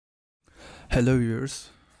Hello viewers,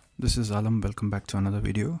 this is Alam. Welcome back to another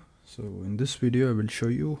video. So in this video I will show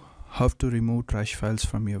you how to remove trash files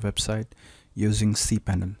from your website using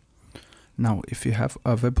Cpanel. Now if you have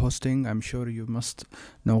a web hosting, I'm sure you must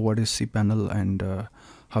know what is Cpanel and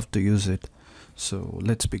how to use it. So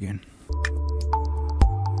let's begin.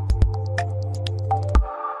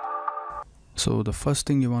 So the first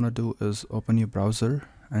thing you want to do is open your browser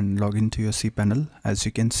and log into your Cpanel. As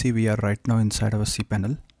you can see, we are right now inside our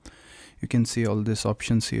Cpanel. You can see all these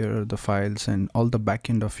options here, the files and all the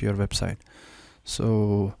backend of your website.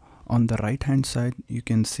 So on the right hand side, you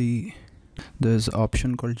can see there's an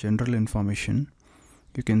option called general information.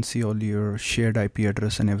 You can see all your shared IP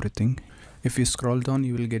address and everything. If you scroll down,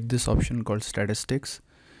 you will get this option called statistics.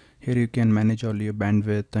 Here you can manage all your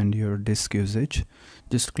bandwidth and your disk usage.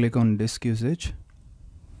 Just click on disk usage.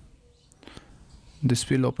 This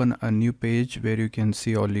will open a new page where you can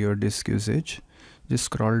see all your disk usage. Just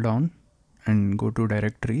scroll down and go to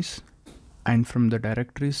directories, and from the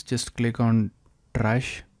directories just click on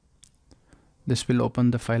trash. This will open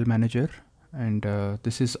the file manager, and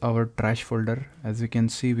this is our trash folder. As you can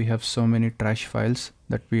see, we have so many trash files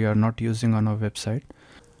that we are not using on our website.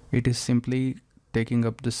 It is simply taking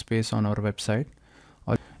up the space on our website.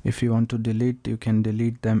 Or if you want to delete, you can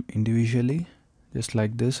delete them individually, just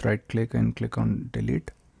like this. Right click and click on delete,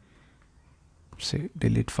 say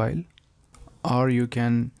delete file, or you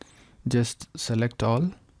can just select all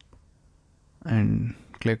and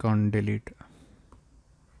click on delete.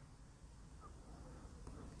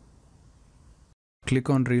 Click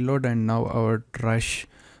on reload, and now our trash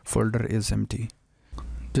folder is empty.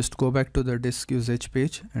 Just go back to the disk usage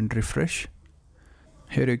page and refresh.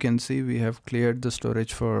 Here you can see we have cleared the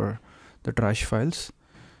storage for the trash files.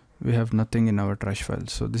 We have nothing in our trash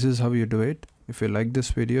files. So this is how you do it. If you like this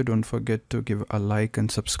video, don't forget to give a like and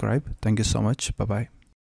subscribe. Thank you so much. Bye bye.